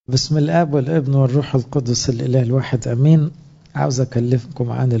بسم الآب والابن والروح القدس الإله الواحد أمين. عاوز أكلمكم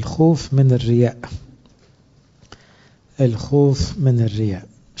عن الخوف من الرياء. الخوف من الرياء،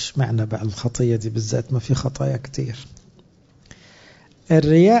 مش معنى بقى الخطية دي بالذات، ما في خطايا كتير.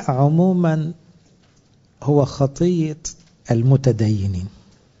 الرياء عموما هو خطية المتدينين.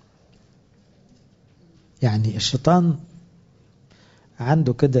 يعني الشيطان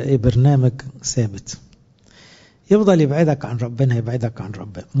عنده كده برنامج ثابت، يفضل يبعدك عن ربنا يبعدك عن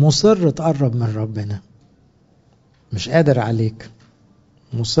ربنا، مصر تقرب من ربنا، مش قادر عليك،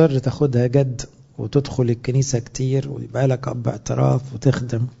 مصر تاخدها جد وتدخل الكنيسة كتير ويبقى لك أب اعتراف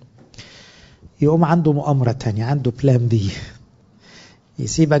وتخدم. يقوم عنده مؤامرة تانية، عنده بلان بي،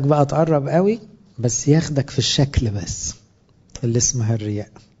 يسيبك بقى تقرب قوي بس ياخدك في الشكل بس، اللي اسمها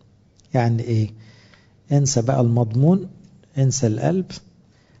الرياء. يعني ايه؟ انسى بقى المضمون، انسى القلب،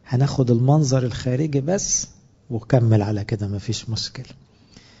 هناخد المنظر الخارجي بس وكمل على كده، مفيش مشكلة.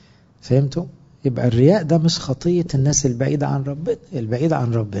 فهمتوا؟ يبقى الرياء ده مش خطية الناس البعيدة عن ربنا. البعيد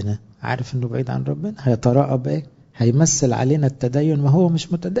عن ربنا عارف انه بعيد عن ربنا، هيتراءى ايه؟ هيمثل علينا التدين ما هو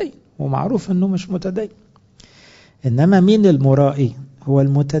مش متدين، ومعروف انه مش متدين. انما مين المرائي؟ هو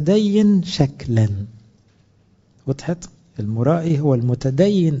المتدين شكلا. وضحت؟ المرائي هو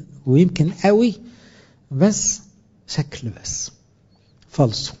المتدين ويمكن قوي بس شكل بس،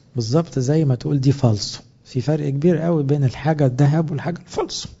 فالصو. بالظبط زي ما تقول دي فالصو. في فرق كبير قوي بين الحاجة الذهب والحاجة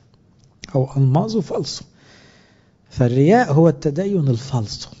الفالصو، أو ألماظ وفالصو. فالرياء هو التدين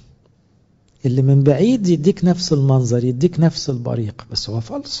الفالصو اللي من بعيد يديك نفس المنظر، يديك نفس البريق، بس هو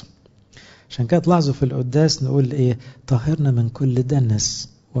فالصو. عشان كده تلاحظوا في القداس نقول ايه؟ طهرنا من كل دنس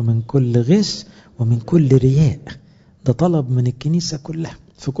ومن كل غش ومن كل رياء. ده طلب من الكنيسة كلها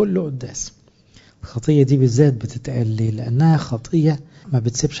في كل قداس. الخطية دي بالذات بتتقال ليه؟ لأنها خطية ما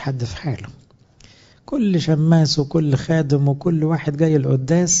بتسيبش حد في حاله. كل شماس وكل خادم وكل واحد جاي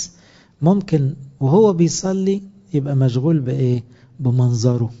القداس ممكن وهو بيصلي يبقى مشغول بإيه؟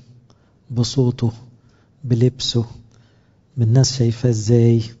 بمنظره، بصوته، بلبسه، بالناس شايفاه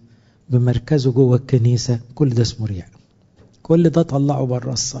ازاي، بمركزه جوه الكنيسة. كل ده اسمه رياء. كل ده طلعه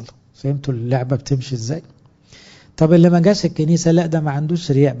بره الصلاة. فهمتوا اللعبة بتمشي ازاي؟ طب اللي ما جاش الكنيسة لا، ده ما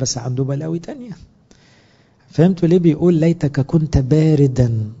عندوش رياء بس عنده بلاوي تانية. فهمتوا ليه بيقول ليتك كنت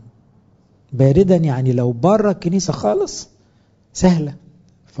باردا؟ باردا يعني لو بره الكنيسة خالص سهلة،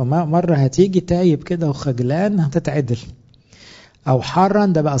 فما مرة هتيجي تايب كده وخجلان هتتعدل. او حارا،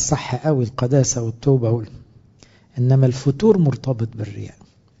 ده بقى الصح قوي، القداسة والتوبة انما الفتور مرتبط بالرياء.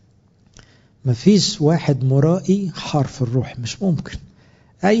 مفيش واحد مرائي حار في الروح، مش ممكن.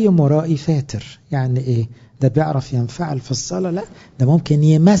 اي مرائي فاتر. يعني ايه؟ ده بيعرف ينفعل في الصلاة؟ لا، ده ممكن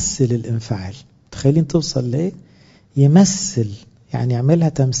يمثل الانفعال. تخيلين توصل ليه؟ يمثل، يعني يعملها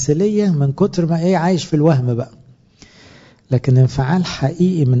تمثيلية من كتر ما ايه عايش في الوهم بقى. لكن انفعال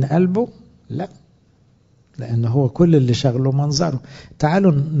حقيقي من قلبه لا، لأنه هو كل اللي شغله منظره.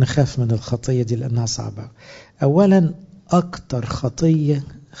 تعالوا نخاف من الخطية دي لأنها صعبة. أولا أكتر خطية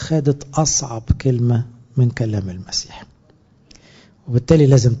خدت أصعب كلمة من كلام المسيح، وبالتالي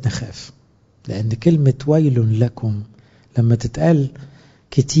لازم نخاف. لأن كلمة ويل لكم لما تتقال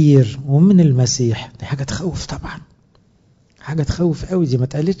كتير ومن المسيح دي حاجة تخوف طبعا، حاجة تخوف قوي. دي ما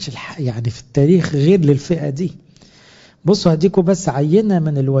تقالتش يعني في التاريخ غير للفئة دي. بصوا هديكوا بس عينة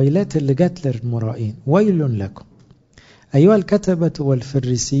من الويلات اللي جات للمرائين. ويل لكم أيها الكتبة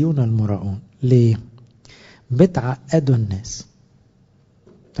والفريسيون المراؤون. ليه؟ بتعقدوا الناس.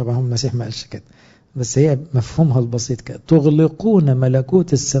 طبعا هم المسيح ما قالش كده، بس هي مفهومها البسيط كده. تغلقون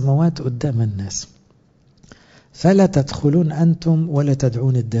ملكوت السماوات قدام الناس، فلا تدخلون أنتم ولا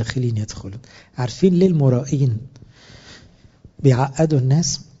تدعون الداخلين يدخلون. عارفين ليه المرائين بيعقدوا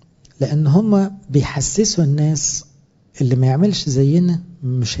الناس؟ لأن هم بيحسسوا الناس اللي ما يعملش زينا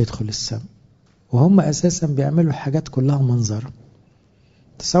مش هيدخل السماء، وهم أساسا بيعملوا حاجات كلها منظر.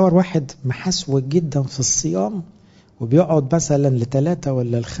 تصور واحد محسوق جدا في الصيام وبيقعد مثلا ل3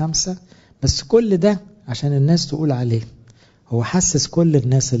 ولا ل5، بس كل ده عشان الناس تقول عليه. هو حسس كل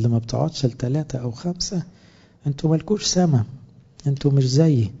الناس اللي ما بتقعدش ل3 أو 5 انتوا ملكوش سما، انتوا مش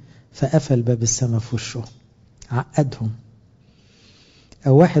زيي، فقفل باب السما في وشه، عقدهم.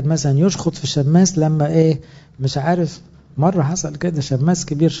 او واحد مثلا يشخط في شماس لما ايه مش عارف. مرة حصل كده، شماس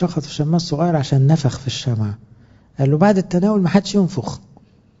كبير شخط في شماس صغير عشان نفخ في الشمعة. قال له بعد التناول ما حدش ينفخ.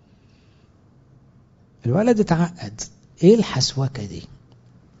 الولد اتعقد. ايه الحسوكة دي؟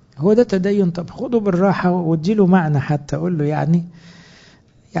 هو ده تدين؟ طب خده بالراحة واديله معنى، حتى اقول له يعني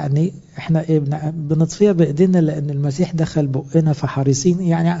احنا ايه بنطفيها بايدينا لان المسيح دخل بقنا فحريصين.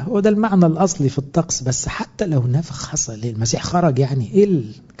 يعني هو ده المعنى الاصلي في الطقس، بس حتى لو نفخ حصل ايه؟ المسيح خرج، يعني ايه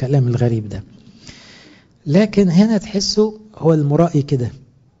الكلام الغريب ده؟ لكن هنا تحسوا هو المرائي كده،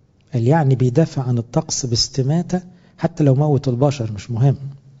 اللي يعني بيدافع عن الطقس باستماتة حتى لو موت البشر مش مهم،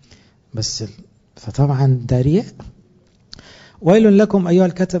 بس فطبعا ده رياء. ويل لكم أيها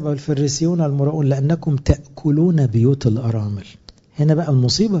الكتبة والفريسيون المراؤون لأنكم تأكلون بيوت الأرامل. هنا بقى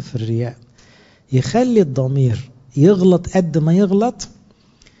المصيبة في الرياء، يخلي الضمير يغلط قد ما يغلط،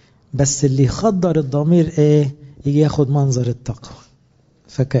 بس اللي يخدر الضمير ايه؟ يجي ياخد منظر التقوى،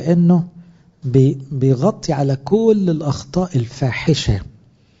 فكأنه بيغطي على كل الأخطاء الفاحشة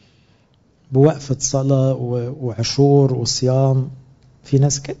بوقفة صلاة وعشور وصيام. في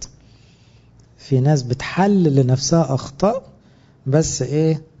ناس كده، في ناس بتحلل لنفسها أخطاء بس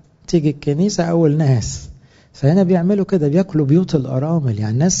ايه؟ تيجي الكنيسة أول ناس. فهنا بيعملوا كده، بيأكلوا بيوت الأرامل،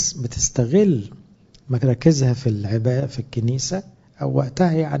 يعني ناس بتستغل مراكزها في العبادة في الكنيسة أو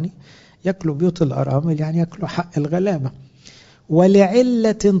وقتها، يعني يأكلوا بيوت الأرامل، يعني يأكلوا حق الغلابة.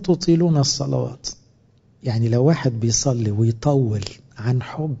 ولعلة تطيلون الصلوات، يعني لو واحد بيصلي ويطول عن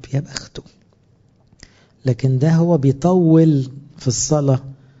حب يا بخته، لكن ده هو بيطول في الصلاة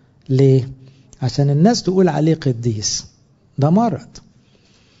ليه؟ عشان الناس تقول عليه قديس. ده مرض.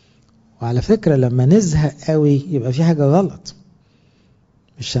 وعلى فكرة لما نزهق قوي يبقى في حاجة غلط.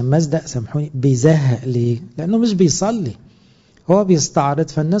 الشماس ده سامحوني بيزهق ليه؟ لأنه مش بيصلي، هو بيستعرض،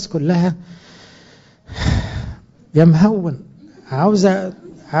 فالناس كلها يمهون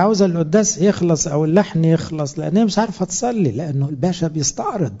عاوزة القداس يخلص أو اللحن يخلص، لأنه مش عارفة تصلي، لأنه الباشا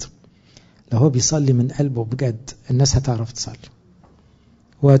بيستعرض. لو هو بيصلي من قلبه بجد الناس هتعرف تصلي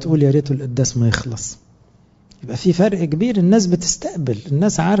وهتقول يا ريت القداس ما يخلص. يبقى في فرق كبير، الناس بتستقبل،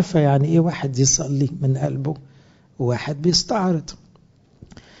 الناس عارفة يعني ايه واحد يصلي من قلبه وواحد بيستعرض.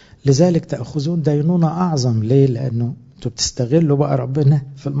 لذلك تأخذون دينونة أعظم. ليه؟ لأنه انتوا بتستغلوا بقى ربنا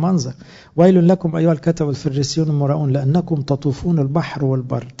في المنظر. ويل لكم أيها الكتبة والفريسيون المراؤون لأنكم تطوفون البحر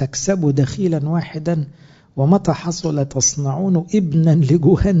والبر تكسبوا دخيلا واحدا ومتى حصل تصنعون ابنا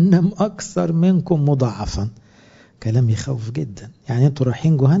لجهنم أكثر منكم مضاعفا. كلام يخوف جدا. يعني انتوا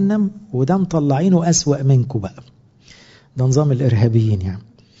رايحين جهنم وده مطلعينه أسوأ منكم بقى. ده نظام الإرهابيين يعني.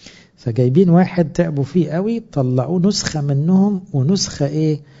 فجايبين واحد تعبوا فيه قوي طلعوه نسخة منهم، ونسخة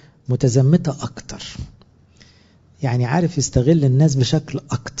ايه؟ متزمتة أكتر. يعني عارف يستغل الناس بشكل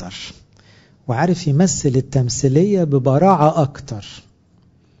أكتر، وعارف يمثل التمثيلية ببراعة أكتر،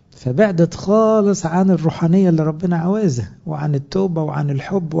 فبعدت خالص عن الروحانية اللي ربنا عاوزها وعن التوبة وعن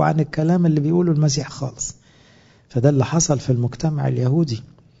الحب وعن الكلام اللي بيقوله المسيح خالص. فده اللي حصل في المجتمع اليهودي.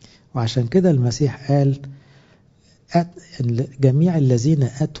 وعشان كده المسيح قال جميع الذين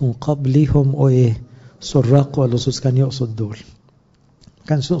أتوا قبلهم وإيه؟ سراق ولصوص. كان يقصد دول،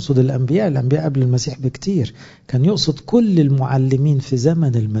 كان يقصد الأنبياء قبل المسيح بكتير. كان يقصد كل المعلمين في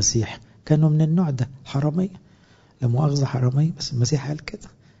زمن المسيح كانوا من النوع ده، حرامية، لا مؤاخذة حرامية، بس المسيح قال كده.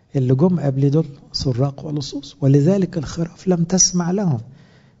 اللي جم قبل دول سراق ولصوص، ولذلك الخراف لم تسمع لهم.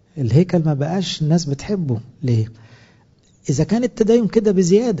 الهيكل ما بقاش الناس بتحبه. ليه؟ إذا كان التدين كده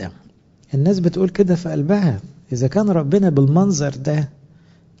بزيادة، الناس بتقول كده في قلبها، إذا كان ربنا بالمنظر ده،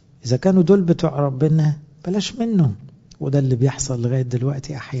 إذا كانوا دول بتوع ربنا بلاش منهم. وده اللي بيحصل لغاية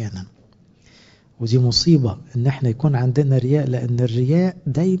دلوقتي أحيانا. ودي مصيبة إن احنا يكون عندنا رياء، لأن الرياء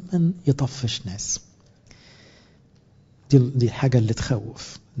دايما يطفش ناس. دي الحاجة اللي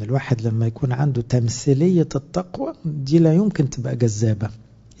تخوف. إن الواحد لما يكون عنده تمثيلية التقوى دي لا يمكن تبقى جذابة.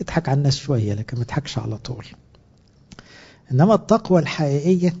 يضحك على الناس شوية لكن ما يضحكش على طول. إنما التقوى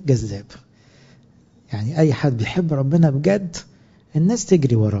الحقيقية جذابة. يعني أي حد بيحب ربنا بجد الناس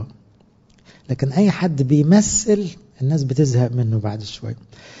تجري وراه، لكن أي حد بيمثل الناس بتزهق منه بعد شوية.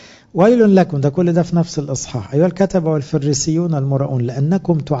 ويل لكم، ده كل ده في نفس الإصحاح، أيها الكتبة والفريسيون المراؤون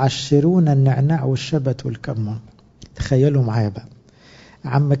لأنكم تعشرون النعناع والشبت والكمون. تخيلوا معايا بقى،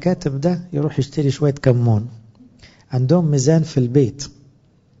 عم كاتب ده يروح يشتري شوية كمون، عندهم ميزان في البيت،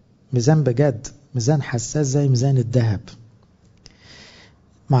 ميزان بجد، ميزان حساس زي ميزان الذهب.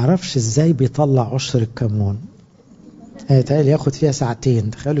 معرفش ازاي بيطلع عشر الكمون. هيتقال ياخد فيها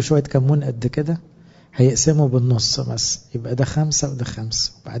ساعتين. تخيلوا شوية كمون قد كده هيقسموا بالنص بس، يبقى ده 5 وده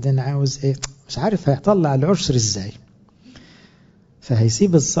 5، وبعدين عاوز ايه؟ مش عارف هيطلع العشر ازاي.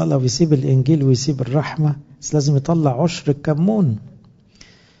 فهيسيب الصلاة ويسيب الإنجيل ويسيب الرحمة، بس لازم يطلع عشر الكمون.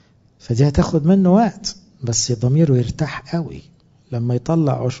 فدي هتاخد منه وقت، بس ضميره يرتاح قوي لما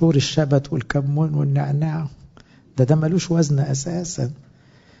يطلع عشور الشبت والكمون والنعناع. ده ملوش وزن أساسا.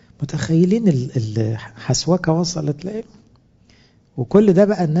 متخيلين الحسوكة وصلت ليه؟ وكل ده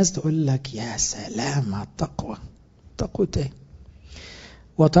بقى الناس تقول لك يا سلام على التقوى. تقوى ايه؟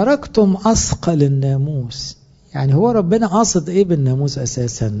 وتركتم أثقل الناموس. يعني هو ربنا قاصد ايه بالناموس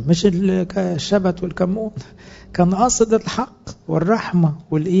أساسا؟ مش الشبت والكمون، كان قاصد الحق والرحمة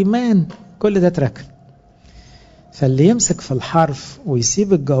والإيمان. كل ده ترك. فاللي يمسك في الحرف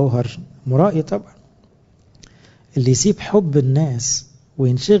ويسيب الجوهر مرائي طبعا. اللي يسيب حب الناس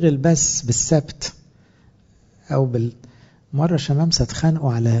وينشغل بس بالسبت أو مرة شمامسة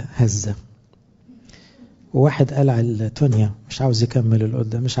اتخانقوا على هزة، وواحد قال على التونيا مش عاوز يكمل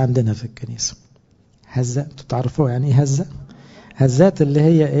القدام، مش عندنا في الكنيسة هزة. انتوا تعرفوا يعني ايه هزة؟ هزات اللي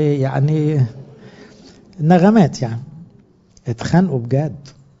هي ايه يعني، نغمات يعني. اتخانقوا بجد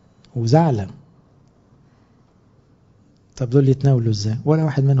وزعلة. طب دول يتناولوا ازاي؟ ولا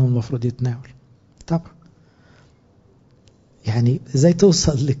واحد منهم المفروض يتناول طبعا. يعني ازاي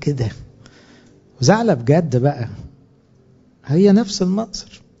توصل لكده؟ وزعلة بجد بقى، هي نفس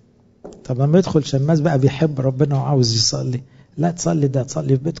المنظر. طب لما يدخل شماس بقى بيحب ربنا وعاوز يصلي، لا تصلي ده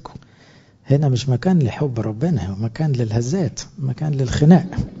تصلي في بيتكم. هنا مش مكان لحب ربنا، هو مكان للهزات، مكان للخناق.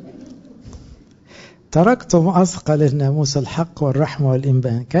 تركتم أثقل الناموس الحق والرحمة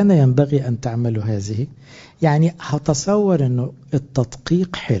والإنبان، كان ينبغي أن تعملوا هذه. يعني هتصور أنه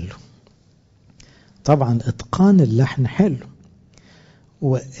التدقيق حلو طبعا، إتقان اللحن حلو،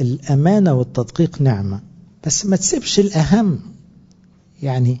 والأمانة والتدقيق نعمة، بس ما تسيبش الأهم.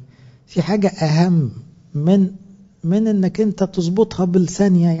 يعني في حاجة أهم من أنك أنت تظبطها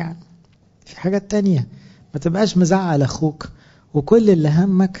بالثانية. يعني في حاجات تانية، ما تبقاش مزعل أخوك وكل اللي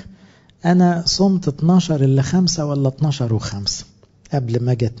همك أنا صمت 12 إلا 5 ولا 12 و5 قبل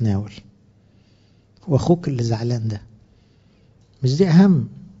ما أجي أتناول، وأخوك اللي زعلان ده. مش دي أهم.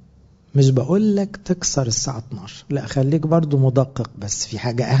 مش بقول لك تكسر الساعة 12، لا خليك برضو مدقق، بس في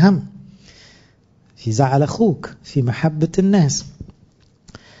حاجة أهم، في زعل أخوك، في محبة الناس.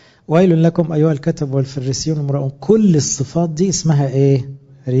 ويل لكم أيها الكتب والفريسيون المراؤون. كل الصفات دي اسمها إيه؟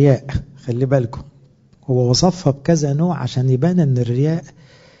 رياء. خلي بالكم، هو وصفها بكذا نوع عشان يبان أن الرياء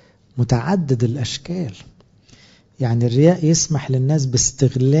متعدد الأشكال. يعني الرياء يسمح للناس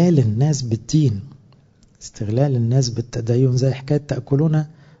باستغلال الناس بالدين، استغلال الناس بالتدين، زي حكاية تأكلون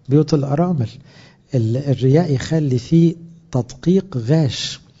بيوت الأرامل. الرياء يخلي فيه تدقيق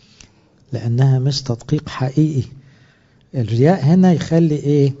غاش لأنها مش تدقيق حقيقي. الرياء هنا يخلي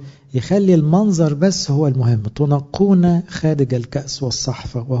إيه؟ يخلي المنظر بس هو المهم. تنقون خارج الكأس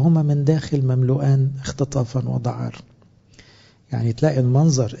والصحفة وهما من داخل مملوءان اختطافا وضعار. يعني تلاقي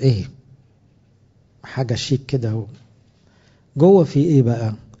المنظر إيه؟ حاجة شيك كده، هو جوه في إيه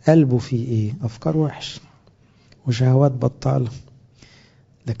بقى؟ قلبه في إيه؟ أفكار وحش وشهوات بطالة،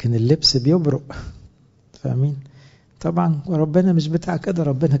 لكن اللبس بيبرق. فاهمين؟ طبعا وربنا مش بتاع كده،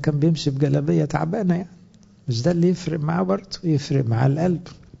 ربنا كان بيمشي بجلابية تعبانة يعني. مش ده اللي يفرق معاه؟ برضه يفرق مع القلب.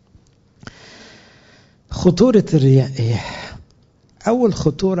 خطورة الرياء ايه؟ اول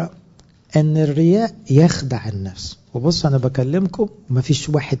خطورة ان الرياء يخدع النفس. وبص انا بكلمكم ومفيش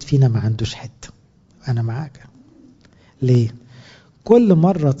واحد فينا ما عندوش حتة، انا معاك. ليه؟ كل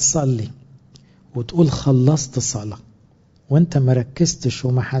مرة تصلي وتقول خلصت صلاة وانت ما ركزتش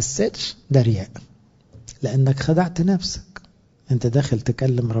وما حسيتش، ده رياء، لانك خدعت نفسك. انت داخل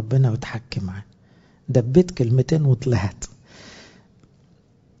تكلم ربنا وتحكي معاه، دبيت كلمتين وطلعت،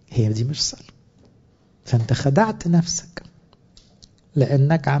 هي دي مش صلاة. فانت خدعت نفسك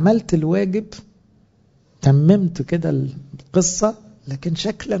لانك عملت الواجب، تممت كده القصة، لكن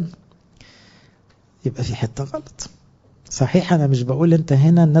شكلا يبقى في حتة غلط. صحيح انا مش بقول انت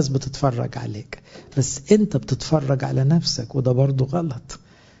هنا الناس بتتفرج عليك، بس انت بتتفرج على نفسك وده برضو غلط.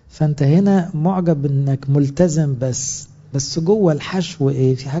 فانت هنا معجب انك ملتزم بس جوه الحشو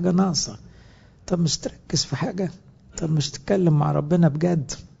ايه؟ في حاجة ناقصة. طب مش تركز في حاجة؟ طب مش تتكلم مع ربنا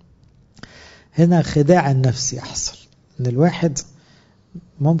بجد؟ هنا خداع النفس يحصل، ان الواحد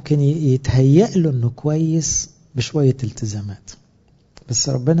ممكن يتهيأ له انه كويس بشوية التزامات، بس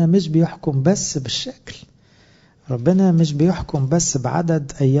ربنا مش بيحكم بس بالشكل. ربنا مش بيحكم بس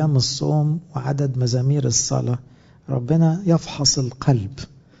بعدد ايام الصوم وعدد مزامير الصلاة. ربنا يفحص القلب.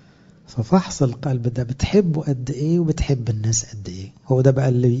 ففحص القلب ده بتحبه قد ايه وبتحب الناس قد ايه، هو ده بقى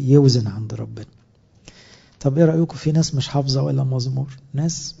اللي يوزن عند ربنا. طب ايه رأيكم في ناس مش حافظة ولا مزمور،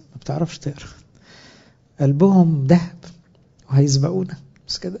 ناس ما بتعرفش تقرأ، قلبهم ذهب وهيسبقونا،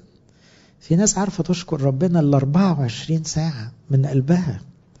 بس كده. في ناس عارفة تشكر ربنا 24 ساعة من قلبها،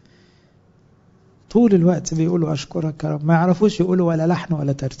 طول الوقت بيقولوا أشكرك يا رب، ما يعرفوش يقولوا ولا لحن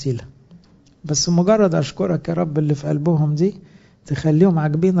ولا ترتيلة، بس مجرد أشكرك يا رب اللي في قلبهم دي تخليهم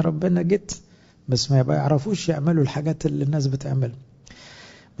عاجبين ربنا جد، بس ما يبقى يعرفوش يعملوا الحاجات اللي الناس بتعملها.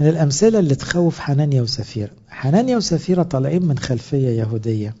 من الأمثلة اللي تخوف حنانيا وسفيرة. حنانيا وسفيرة طالعين من خلفية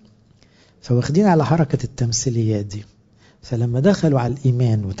يهودية، فواخدين على حركة التمثيليات دي، فلما دخلوا على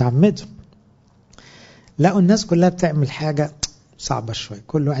الإيمان وتعمدوا لقوا الناس كلها بتعمل حاجة صعبة شوية.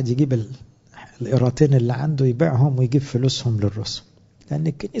 كل واحد يجيب القيراطين اللي عنده يبيعهم ويجيب فلوسهم للرسل، لأن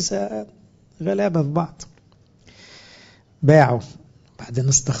الكنيسة غلابة في بعض. باعوا بعدين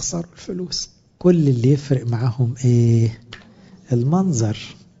استخسروا الفلوس. كل اللي يفرق معهم ايه؟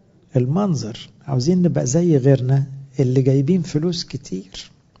 المنظر. عاوزين نبقى زي غيرنا اللي جايبين فلوس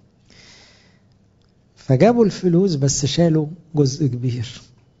كتير، فجابوا الفلوس بس شالوا جزء كبير،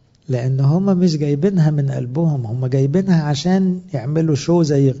 لأن هم مش جايبينها من قلبهم، هم جايبينها عشان يعملوا شو،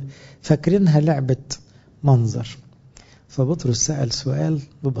 زي فاكرينها لعبة منظر. فبطرس سأل سؤال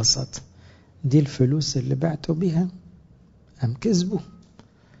ببساطة: دي الفلوس اللي بعتوا بيها أم كذبوا؟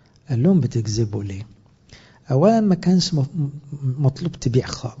 قال لهم: بتكذبوا ليه؟ أولا ما كانش مطلوب تبيع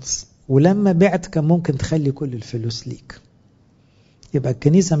خالص، ولما بعت كان ممكن تخلي كل الفلوس ليك. يبقى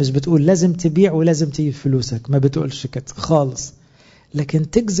الكنيسة مش بتقول لازم تبيع ولازم تجيب فلوسك، ما بتقولش كده خالص. لكن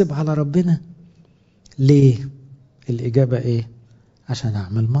تكذب على ربنا ليه؟ الإجابة إيه؟ عشان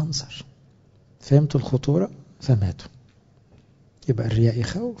أعمل منظر. فهمتوا الخطورة؟ فماتوا. يبقى الرياء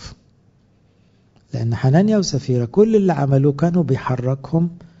يخوف، لأن حنانيا وسفيرة كل اللي عملوه كانوا بيحركهم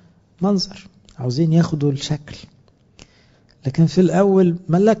منظر، عاوزين ياخدوا الشكل. لكن في الأول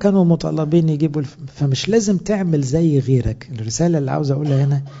ما لا كانوا مطالبين يجيبوا فمش لازم تعمل زي غيرك. الرسالة اللي عاوز أقولها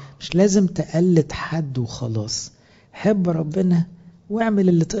هنا: مش لازم تقلد حد وخلاص. حب ربنا واعمل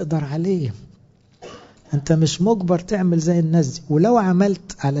اللي تقدر عليه. أنت مش مجبر تعمل زي الناس دي، ولو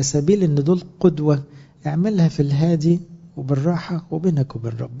عملت على سبيل إن دول قدوة اعملها في الهادي وبالراحة وبينك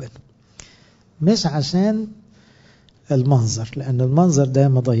وبين ربنا، مش عشان المنظر، لأن المنظر ده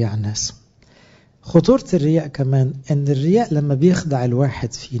مضيع الناس. خطورة الرياء كمان ان الرياء لما بيخدع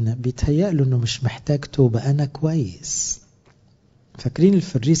الواحد فينا بيتهيأ له انه مش محتاج توبة، انا كويس. فاكرين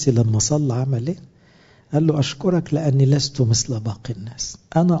الفريسي لما صلى عمل ايه؟ قال له: اشكرك لاني لست مثل باقي الناس،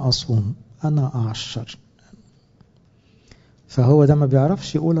 انا اصوم، انا اعشر. فهو ده ما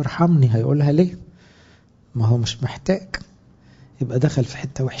بيعرفش يقول ارحمني، هيقولها ليه؟ ما هو مش محتاج. يبقى دخل في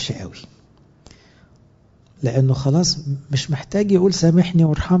حتة وحشة قوي، لأنه خلاص مش محتاج يقول سامحني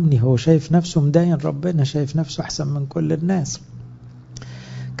وارحمني. هو شايف نفسه مدين ربنا، شايف نفسه أحسن من كل الناس.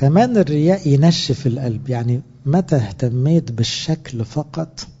 كمان الرياء ينشف القلب. يعني متى اهتميت بالشكل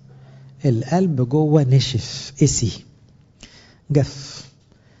فقط القلب جوه نشف، قسي، جف.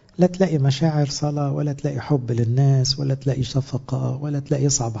 لا تلاقي مشاعر صلاة، ولا تلاقي حب للناس، ولا تلاقي شفقة، ولا تلاقي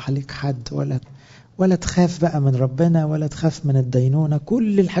يصعب عليك حد، ولا تخاف بقى من ربنا، ولا تخاف من الدينونة.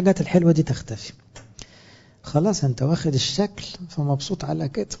 كل الحاجات الحلوة دي تختفي. خلاص انت واخد الشكل فمبسوط على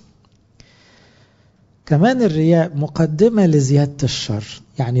كده. كمان الرياء مقدمة لزيادة الشر.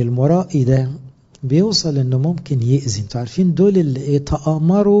 يعني المرائي ده بيوصل انه ممكن يأذي. انتوا عارفين دول اللي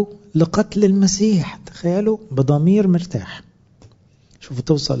تآمروا لقتل المسيح، تخيلوا، بضمير مرتاح. شوفوا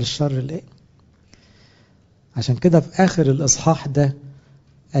توصل الشر لإيه. عشان كده في آخر الإصحاح ده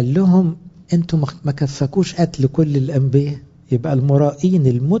قال لهم: انتوا ما كفكوش قتل كل الأنبياء. يبقى المرائين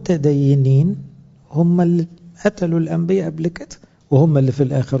المتدينين هم اللي قتلوا الأنبياء قبل كده، وهم اللي في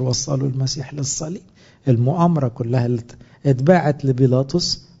الآخر وصلوا المسيح للصليب. المؤامرة كلها اللي اتباعت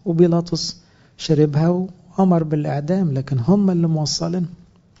لبيلاطس، وبيلاطس شربها وأمر بالإعدام، لكن هم اللي موصلين.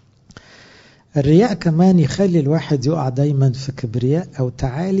 الرياء كمان يخلي الواحد يقع دايما في كبرياء أو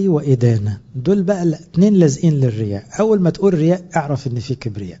تعالي وإدانة. دول بقى الاثنين لازقين للرياء. أول ما تقول رياء اعرف إن في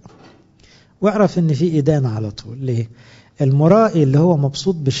كبرياء، واعرف إن في إدانة على طول. ليه؟ المرائي اللي هو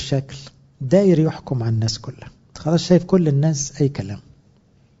مبسوط بالشكل داير يحكم على الناس كلها، خلاص شايف كل الناس أي كلام.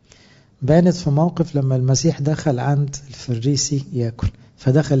 بانت في موقف لما المسيح دخل عند الفريسي يأكل،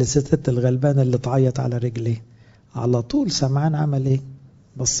 فدخل الستة الغلبانة اللي تعيط على رجليه، على طول سمعان عمل ايه؟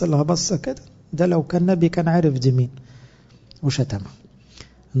 بص لها بصة كده. ده لو كان نبي كان عارف دي مين، وشتمها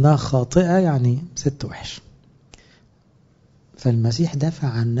انها خاطئة، يعني ست وحش. فالمسيح دافع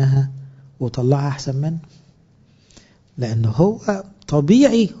عنها وطلعها احسن منه، لانه هو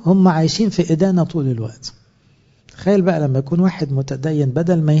طبيعي هم عايشين في إدانة طول الوقت. تخيل بقى لما يكون واحد متدين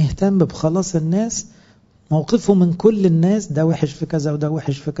بدل ما يهتم بخلاص الناس، موقفه من كل الناس، ده وحش في كذا وده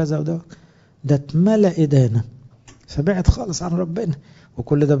وحش في كذا وده، ده اتملأ إدانة، فبعد خالص عن ربنا.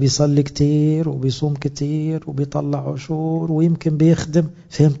 وكل ده بيصلي كتير وبيصوم كتير وبيطلع عشور ويمكن بيخدم.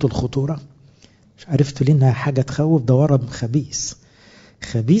 فهمتوا الخطورة؟ مش عرفتوا ليه انها حاجة تخوف؟ ده ورم خبيث،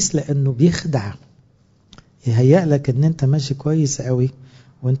 خبيث لأنه بيخدع، يهيأ لك ان انت ماشي كويس قوي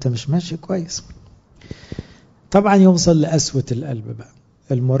وانت مش ماشي كويس. طبعا يوصل لقسوة القلب بقى.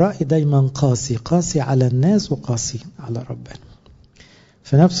 المرائي دايما قاسي على الناس وقاسي على ربنا.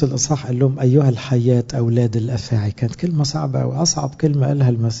 في نفس الإصحاح قال لهم: أيها الحيات أولاد الأفاعي. كانت كلمة صعبة، وأصعب كلمة قالها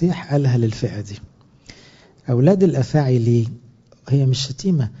المسيح قالها للفئة دي. أولاد الأفاعي ليه؟ هي مش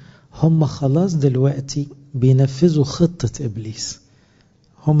شتيمة، هم خلاص دلوقتي بينفذوا خطة إبليس.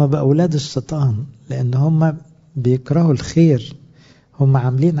 هم بقى أولاد الشيطان، لأن هم بيكرهوا الخير، هم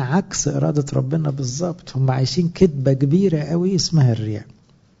عاملين عكس إرادة ربنا بالظبط. هم عايشين كذبة كبيرة قوي اسمها الرياء.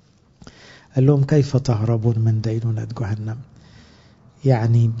 قال لهم كيف تهربون من دينونة جهنم؟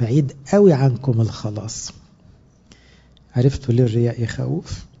 يعني بعيد قوي عنكم الخلاص. عرفتوا ليه الرياء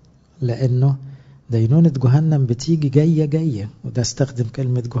يخوف؟ لأنه دينونة جهنم بتيجي جاية، وده استخدم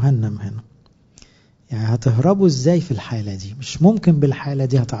كلمة جهنم هنا. يعني هتهربوا ازاي في الحالة دي؟ مش ممكن بالحالة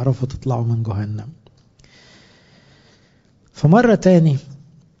دي هتعرفوا تطلعوا من جهنم. فمرة تاني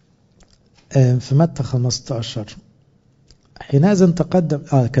في متى 15 حينئذ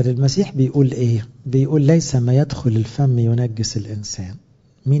تقدم كان المسيح بيقول ايه؟ بيقول ليس ما يدخل الفم ينجس الإنسان.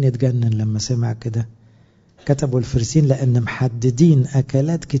 مين اتجنن لما سمع كده؟ كتبوا الفريسين، لأن محددين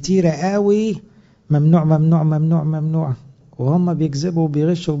أكلات كتيرة قوي ممنوع ممنوع ممنوع ممنوع، وهم بيكذبوا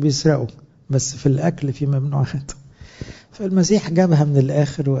وبيغشوا وبيسرقوا، بس في الأكل في ممنوعات. فالمسيح جابها من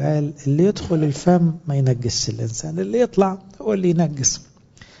الآخر وقال اللي يدخل الفم ما ينجسش الإنسان، اللي يطلع هو اللي ينجس.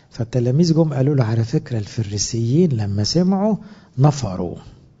 فالتلاميذ جم قالوا له على فكرة الفريسيين لما سمعوا نفروا،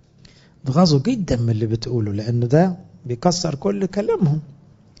 اتغاظوا جدا من اللي بتقوله، لأنه ده بيكسر كل كلامهم.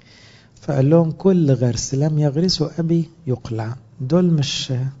 فقال لهم كل غرس لم يغرسوا أبي يقلع. دول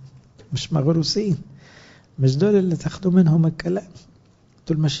مش مغروسين، مش دول اللي تاخدوا منهم الكلام،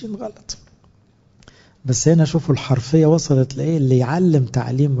 دول ماشيين غلط. بس هنا شوفوا الحرفية وصلت لإيه. اللي يعلم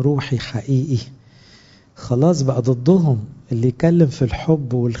تعليم روحي حقيقي خلاص بقى ضدهم. اللي يكلم في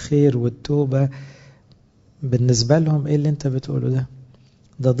الحب والخير والتوبة بالنسبة لهم ايه اللي انت بتقوله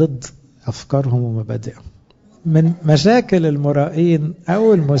ده ضد أفكارهم ومبادئهم. من مشاكل المرائين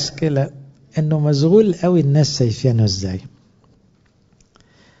أول مشكلة انه مشغول قوي الناس شايفينه ازاي.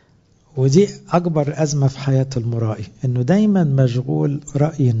 ودي أكبر أزمة في حياة المرائي، انه دايما مشغول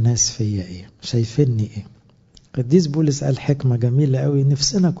رأي الناس فيا ايه، شايفيني ايه. قديس بولس قال حكمة جميلة قوي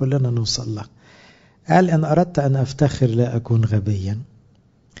نفسنا كلنا نوصل لها. قال إن أردت أن أفتخر لا أكون غبيا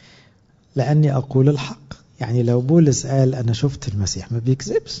لأني أقول الحق. يعني لو بولس قال أنا شفت المسيح ما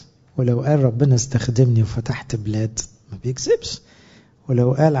بيكذبش، ولو قال ربنا استخدمني وفتحت بلاد ما بيكذبش،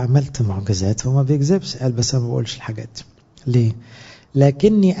 ولو قال عملت معجزات هو ما بيكذبش. قال بس أنا ما بقولش الحاجات دي. ليه؟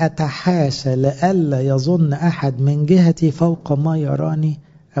 لكني أتحاشى لألا يظن أحد من جهتي فوق ما يراني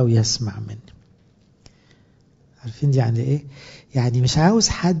أو يسمع مني. عارفين دي يعني إيه؟ يعني مش عاوز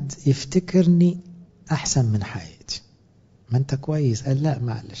حد يفتكرني أحسن من حياتي. ما أنت كويس. قال لا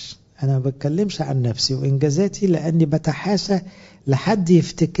معلش، أنا ما بتكلمش عن نفسي وإنجازاتي، لأني بتحاشى لحد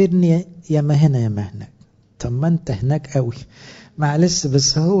يفتكرني يا ما هنا يا ما هناك. طب ما أنت هناك قوي معلش،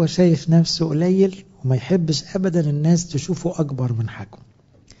 بس هو شايف نفسه قليل وما يحبش أبدا الناس تشوفه أكبر من حجمه.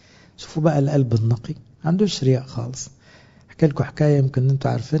 شوفوا بقى القلب النقي، عندوش رياء خالص. أحكي لكم حكاية يمكن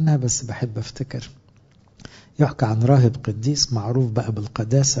أنتوا عارفينها بس بحب أفتكر. يحكى عن راهب قديس معروف بقى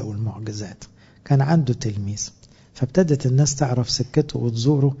بالقداسة والمعجزات. كان عنده تلميذ، فابتدت الناس تعرف سكته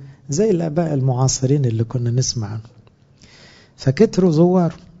وتزوره زي الآباء المعاصرين اللي كنا نسمع عنه. فكتروا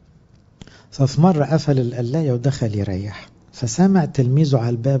زواره. ففي مرة قفل القلاية ودخل يريح، فسمع تلميذه على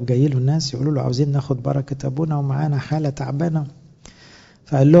الباب جاي له الناس يقولوا له عاوزين ناخد بركة أبونا ومعانا حالة تعبانة.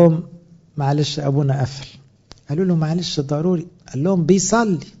 فقال لهم معلش أبونا قفل. قالوا له معلش ضروري. قال لهم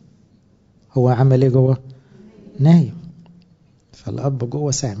بيصلي. هو عمل ايه جوه؟ نايم. فالأب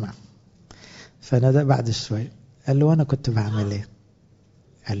جوه سامع. فنادى بعد شوية قال له أنا كنت بعمل ايه؟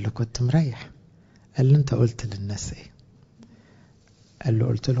 قال له كنت مريح. قال له أنت قلت للناس ايه؟ قال له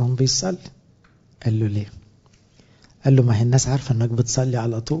قلت لهم بيصلي. قال له ليه؟ قال له ما هي الناس عارفة انك بتصلي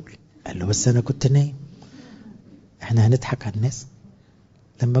على طول. قال له بس أنا كنت نايم. احنا هنضحك على الناس؟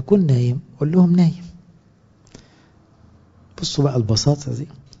 لما كنت نايم قول لهم نايم. بصوا بقى البساطة دي.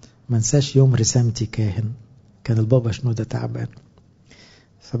 ما انساش يوم رسامتي كاهن، كان البابا شنودة تعبان،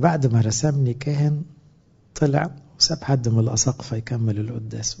 فبعد ما رسمني كاهن طلع وساب حد من الأساقفة يكمل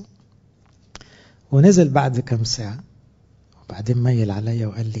القداس، ونزل بعد كم ساعة وبعدين ميل عليا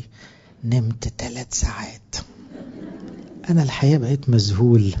وقال لي نمت 3 ساعات. أنا الحقيقة بقيت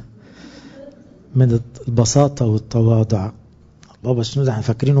مذهول من البساطة والتواضع. بابا شنودة احنا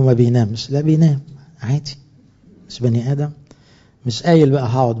فاكرينه ما بينامش، لا بينام عادي، مش بني آدم، مش قايل بقى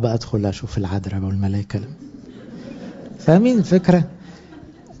هقعد بقى ادخل اشوف العذراء والملائكة. فاهمين الفكرة؟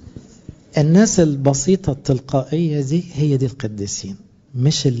 الناس البسيطة التلقائية دي هي دي القديسين،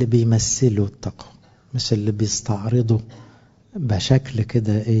 مش اللي بيمثلوا التقوى، مش اللي بيستعرضوا بشكل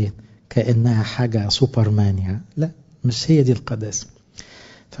كده ايه كأنها حاجة سوبرمان يعني. لا، مش هي دي القداسة.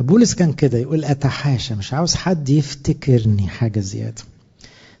 فبولس كان كده يقول أتحاشى، مش عاوز حد يفتكرني حاجة زيادة.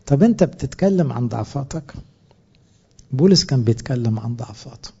 طب انت بتتكلم عن ضعفاتك؟ بولس كان بيتكلم عن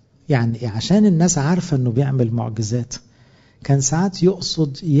ضعفاته. يعني عشان الناس عارفة انه بيعمل معجزات، كان ساعات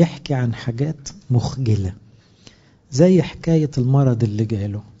يقصد يحكي عن حاجات مخجلة، زي حكاية المرض اللي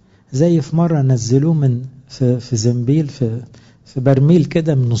جاله، زي في مرة نزلوه من في زنبيل في برميل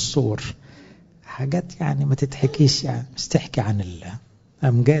كده من الصور. حاجات يعني ما تتحكيش، يعني مش تحكي عن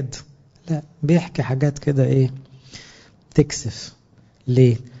الأمجاد، لا بيحكي حاجات كده ايه تكسف.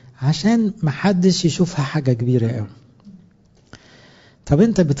 ليه؟ عشان محدش يشوفها حاجة كبيرة قوي. طب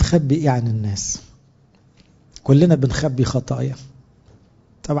انت بتخبي ايه عن الناس؟ كلنا بنخبي خطايا.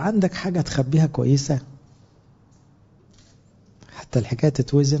 طب عندك حاجة تخبيها كويسة حتى الحكاية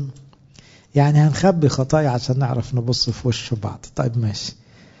تتوزن؟ يعني هنخبي خطايا عشان نعرف نبص في وش بعض، طيب ماشي.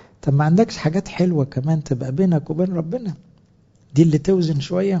 طب ما عندكش حاجات حلوة كمان تبقى بينك وبين ربنا؟ دي اللي توزن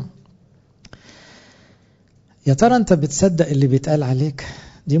شوية. يا ترى انت بتصدق اللي بيتقال عليك؟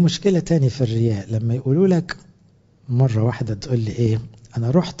 دي مشكلة تاني في الرياء. لما يقولوا لك مرة واحدة تقول لي ايه،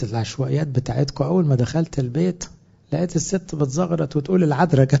 انا رحت العشوائيات بتاعتكم، اول ما دخلت البيت لقيت الست بتزغرط وتقول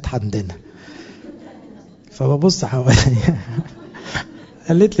العذراء جت عندنا. فببص حواليا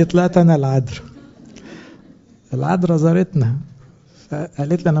قالت لي طلعت انا العذراء زارتنا.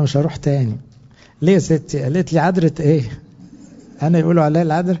 فقالت لي انا مش هروح تاني. ليه يا ستي؟ قالت لي عذرة ايه؟ انا يقولوا عليا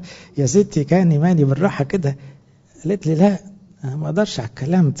العذراء؟ يا ستي كان ايماني بالراحة كده. قالت لي لا انا ما اقدرش على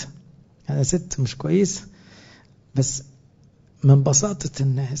الكلام ده، انا ست مش كويسة. بس من بساطة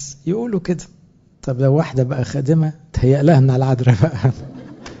الناس يقولوا كده. طب لو واحدة بقى خادمة تهيأ لها ان العذراء بقى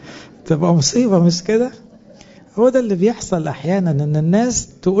تبقى مصيبة، مش كده؟ هو ده اللي بيحصل احيانا، ان الناس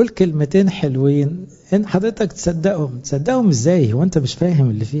تقول كلمتين حلوين ان حضرتك تصدقهم ازاي وانت مش فاهم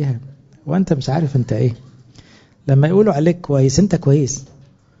اللي فيها، وانت مش عارف انت ايه. لما يقولوا عليك كويس، انت كويس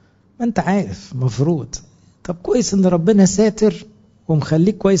ما انت عارف مفروض. طب كويس ان ربنا ساتر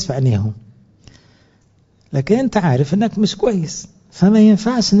ومخليك كويس في عينيهم، لكن انت عارف انك مش كويس، فما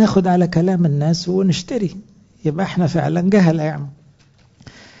ينفعش ناخد على كلام الناس ونشتري، يبقى احنا فعلا جهل يعني.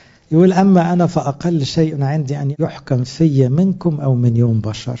 يقول أما أنا فأقل شيء عندي أن يحكم في منكم أو من يوم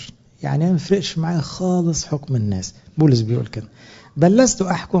بشر. يعني ما يفرقش معايا خالص حكم الناس. بولس بيقول كده، بل لست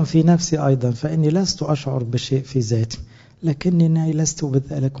أحكم في نفسي أيضا فإني لست أشعر بشيء في ذاتي لكني لست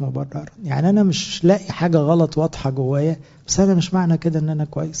بذلك مبررا. يعني أنا مش لاقي حاجة غلط واضحة جوايا، بس أنا مش معنى كده أن أنا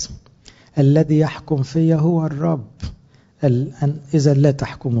كويس. الذي يحكم في هو الرب، إذا لا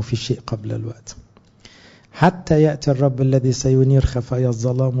تحكم في شيء قبل الوقت حتى يأتي الرب الذي سينير خفايا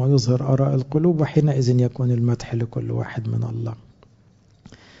الظلام ويظهر آراء القلوب، وحينئذ يكون المدح لكل واحد من الله.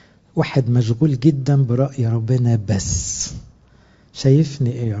 واحد مشغول جدا برأي ربنا، بس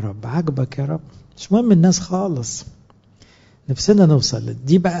شايفني ايه يا رب؟ عجبك يا رب؟ مش مهم الناس خالص. نفسنا نوصل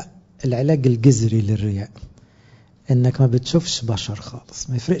دي بقى العلاج الجذري للرياء، انك ما بتشوفش بشر خالص،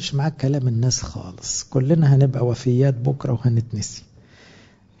 ما يفرقش معاك كلام الناس خالص، كلنا هنبقى وفيات بكرة وهنتنسي.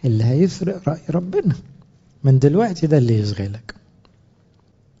 اللي هيفرق رأي ربنا من دلوقتي، ده اللي يشغلك.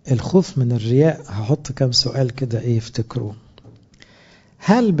 الخوف من الرياء. هحط كم سؤال كده ايه افتكروه.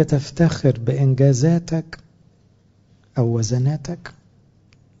 هل بتفتخر بإنجازاتك أو وزناتك؟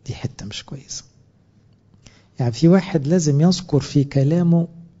 دي حتة مش كويسة. يعني في واحد لازم يذكر في كلامه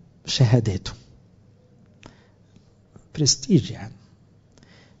شهاداته، برستيج يعني.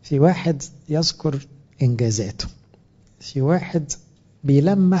 في واحد يذكر إنجازاته، في واحد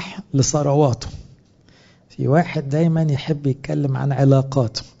بيلمح لثرواته، في واحد دايما يحب يتكلم عن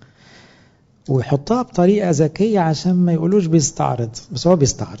علاقاته ويحطها بطريقة ذكية عشان ما يقولوش بيستعرض، بس هو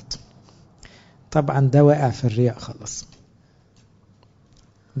بيستعرض. طبعا ده واقع في الرياء خلاص،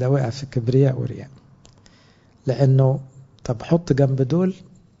 ده واقع في كبرياء ورياء. لأنه طب حط جنب دول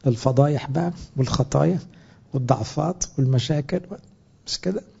الفضايح بقى والخطايا والضعفات والمشاكل، مش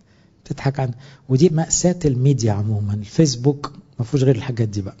كده؟ تضحك عنه. ودي مأساة الميديا عموما. الفيسبوك ما فيهوش غير الحاجات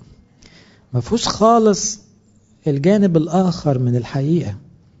دي بقى، ما فيهوش خالص الجانب الآخر من الحقيقة،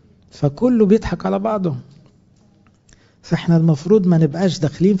 فكله بيضحك على بعضه. فاحنا المفروض ما نبقاش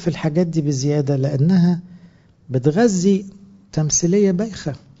داخلين في الحاجات دي بزيادة، لأنها بتغذي تمثيلية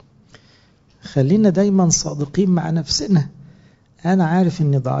بايخة. خلينا دايما صادقين مع نفسنا. أنا عارف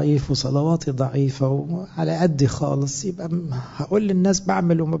إني ضعيف وصلواتي ضعيفة وعلى قدي خالص، يبقى هقول للناس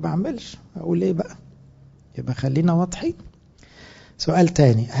بعمل وما بعملش، أقول إيه بقى؟ يبقى خلينا واضحين. سؤال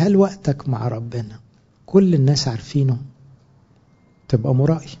تاني، هل وقتك مع ربنا كل الناس عارفينه؟ تبقى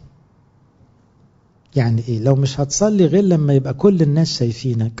مرائي. يعني إيه؟ لو مش هتصلي غير لما يبقى كل الناس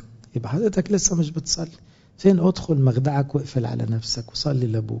شايفينك، يبقى حضرتك لسه مش بتصلي. فين؟ ادخل مخدعك واقفل على نفسك وصلي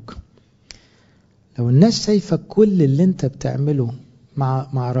لأبوك. لو الناس شايفك كل اللي انت بتعمله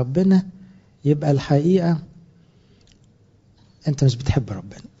مع ربنا، يبقى الحقيقة انت مش بتحب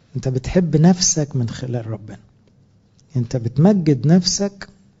ربنا، انت بتحب نفسك من خلال ربنا، انت بتمجد نفسك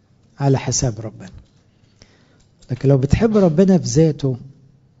على حساب ربنا. لكن لو بتحب ربنا في ذاته،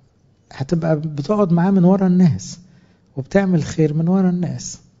 هتبقى بتقعد معاه من ورا الناس. وبتعمل خير من ورا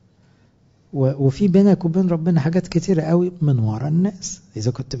الناس، وفي بينك وبين ربنا حاجات كتيرة قوي من ورا الناس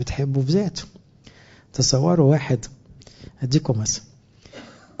إذا كنت بتحبه بذاته. تصوروا واحد، أديكم مثلا،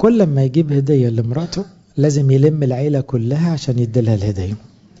 كل ما يجيب هدية لمراته لازم يلم العيلة كلها عشان يديلها الهدية.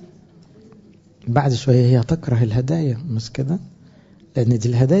 بعد شوية هي تكره الهدايا، مش كده؟ لأن دي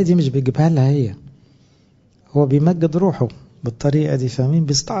الهدايا دي مش بيجيبها لها هي، هو بيمجد روحه بالطريقة دي، فاهمين؟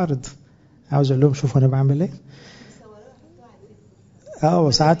 بيستعرض. عاوز أقول لهم شوفوا أنا بعمل إيه.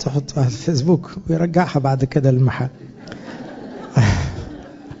 وساعات يحطها على الفيسبوك ويرجعها بعد كده للمحل.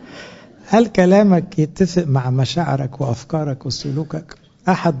 هل كلامك يتفق مع مشاعرك وأفكارك وسلوكك؟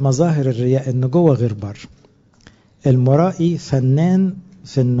 أحد مظاهر الرياء إنه جوه غير بره. المرائي فنان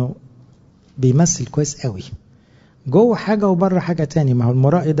في إنه بيمثل كويس قوي، جوه حاجة وبره حاجة تاني. ما هو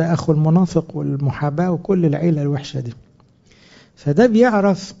المرائي ده أخو المنافق والمحاباة وكل العيلة الوحشة دي، فده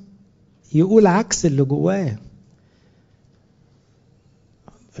بيعرف يقول عكس اللي جواه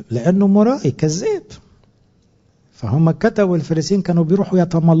لأنه مرائي كذاب. فهم الكتب والفريسين كانوا بيروحوا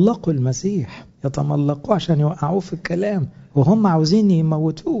يتملقوا المسيح، يتملقوا عشان يوقعوه في الكلام، وهم عاوزين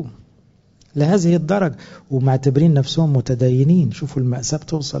يموتوه لهذه الدرجة، ومعتبرين نفسهم متدينين. شوفوا المأساة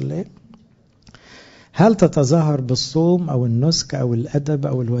بتوصل ليه. هل تتظاهر بالصوم أو النسك أو الأدب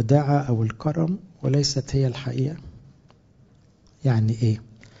أو الوداعة أو الكرم وليست هي الحقيقة؟ يعني إيه؟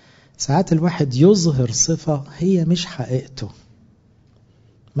 ساعات الواحد يظهر صفة هي مش حقيقته.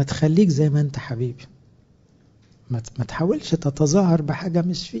 ما تخليك زي ما أنت حبيبي، ما تحاولش تتظاهر بحاجة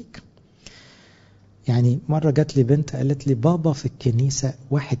مش فيك. يعني مرة جات لي بنت قالت لي بابا في الكنيسة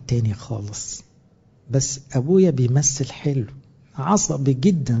واحد تاني خالص، بس أبويا بيمثل حلو، عصبي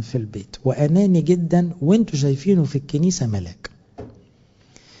جدا في البيت وأناني جدا، وانتوا شايفينه في الكنيسة ملاك.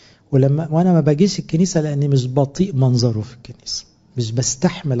 وأنا ما باجيش الكنيسة لأني مش بطيء منظره في الكنيسة، مش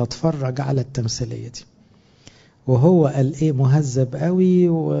بستحمل أتفرج على التمثيلية دي. وهو قال إيه؟ مهذب قوي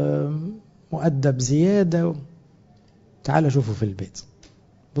ومؤدب زيادة. تعالوا شوفوا في البيت،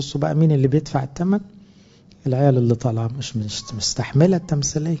 بصوا بقى مين اللي بيدفع الثمن؟ العيال اللي طالعة مش مستحملة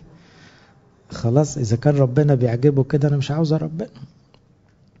التمثيلية. خلاص، إذا كان ربنا بيعجبه كده أنا مش عاوز ربنا.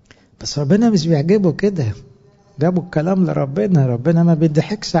 بس ربنا مش بيعجبه كده، جابوا الكلام لربنا. ربنا ما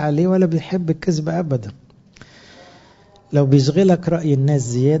بيضحكش عليه ولا بيحب الكذب أبدا. لو بيشغلك رأي الناس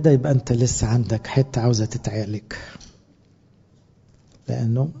زيادة يبقى أنت لسه عندك حتة عاوزة تتعالج،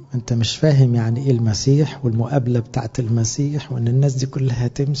 لأنه أنت مش فاهم يعني إيه المسيح والمقابلة بتاعت المسيح، وأن الناس دي كلها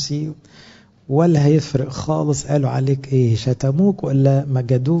تمشي ولا هيفرق خالص. قالوا عليك إيه؟ شتموك ولا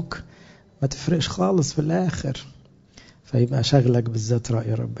مجدوك؟ ما تفرقش خالص في الآخر. فيبقى شغلك بالذات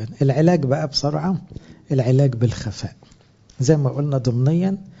رأي ربنا. العلاج بقى بسرعة، العلاج بالخفاء زي ما قلنا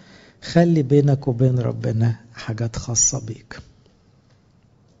ضمنيا. خلي بينك وبين ربنا حاجات خاصة بيك.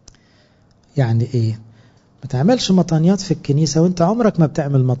 يعني ايه؟ ما تعملش مطانيات في الكنيسة وانت عمرك ما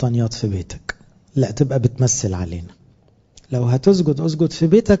بتعمل مطانيات في بيتك، لا تبقى بتمثل علينا. لو هتسجد اسجد في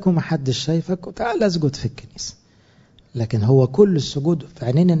بيتك ومحدش شايفك، وتعال اسجد في الكنيسة. لكن هو كل السجود في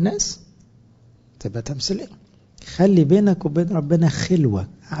عينين الناس تبقى تمثيلية. خلي بينك وبين ربنا خلوة،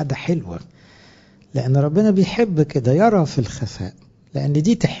 قعدة حلوة، لأن ربنا بيحب كده، يرى في الخفاء، لأن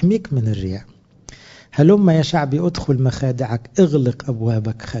دي تحميك من الرياء. هلما يا شعبي ادخل مخادعك، اغلق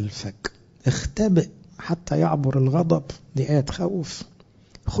أبوابك خلفك، اختبئ حتى يعبر الغضب. دي آية تخوف.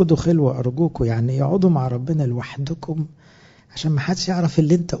 خدوا خلوة أرجوكم، يعني يقعدوا مع ربنا لوحدكم عشان ما حدش يعرف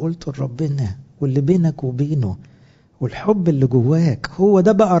اللي انت قلته لربنا واللي بينك وبينه والحب اللي جواك. هو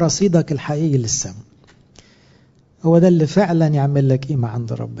ده بقى رصيدك الحقيقي للسماء، هو ده اللي فعلا يعمل لك قيمة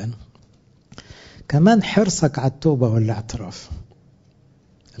عند ربنا. كمان حرصك على التوبة والاعتراف.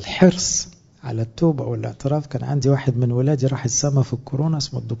 الحرص على التوبة والاعتراف. كان عندي واحد من ولادي راح السما في الكورونا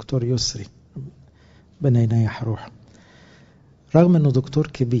اسمه الدكتور يسري، ربنا ينيح روحه. رغم انه دكتور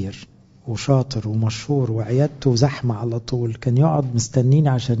كبير وشاطر ومشهور وعيادته زحمة على طول، كان يقعد مستنيني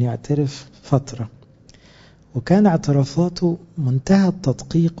عشان يعترف فترة، وكان اعترافاته منتهى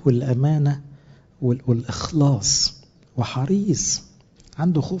التدقيق والأمانة والإخلاص، وحريص،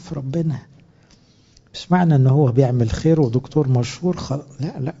 عنده خوف ربنا. مش معنى انه هو بيعمل خير ودكتور مشهور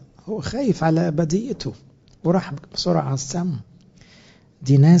لا، هو خايف على أبديته وراح بسرعة على السما.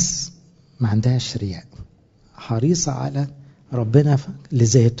 دي ناس ما عندهاش رياء، حريصة على ربنا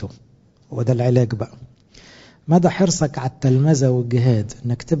لذاته. وده العلاج بقى. مدى حرصك على التلمذة والجهاد،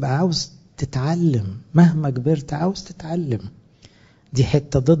 انك تبقى عاوز تتعلم مهما كبرت، عاوز تتعلم. دي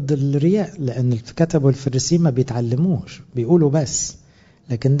حتة ضد الرياء، لأن الكتب والفريسين ما بيتعلموش، بيقولوا بس،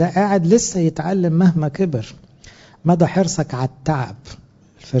 لكن ده قاعد لسه يتعلم مهما كبر. مدى حرصك على التعب.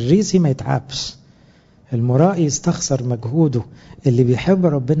 الفريسي ما يتعبش، المرائي يستخسر مجهوده. اللي بيحب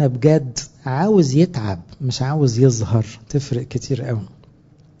ربنا بجد عاوز يتعب مش عاوز يظهر، تفرق كتير قوي.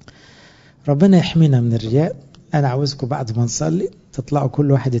 ربنا يحمينا من الرياء. أنا عاوزكم بعد ما نصلي تطلعوا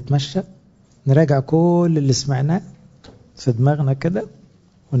كل واحد يتمشى، نراجع كل اللي سمعناه في دماغنا كده،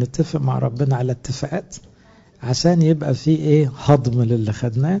 ونتفق مع ربنا على اتفاقات عشان يبقى فيه هضم للي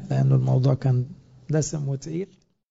خدناه، لأنه الموضوع كان دسم وتقيل.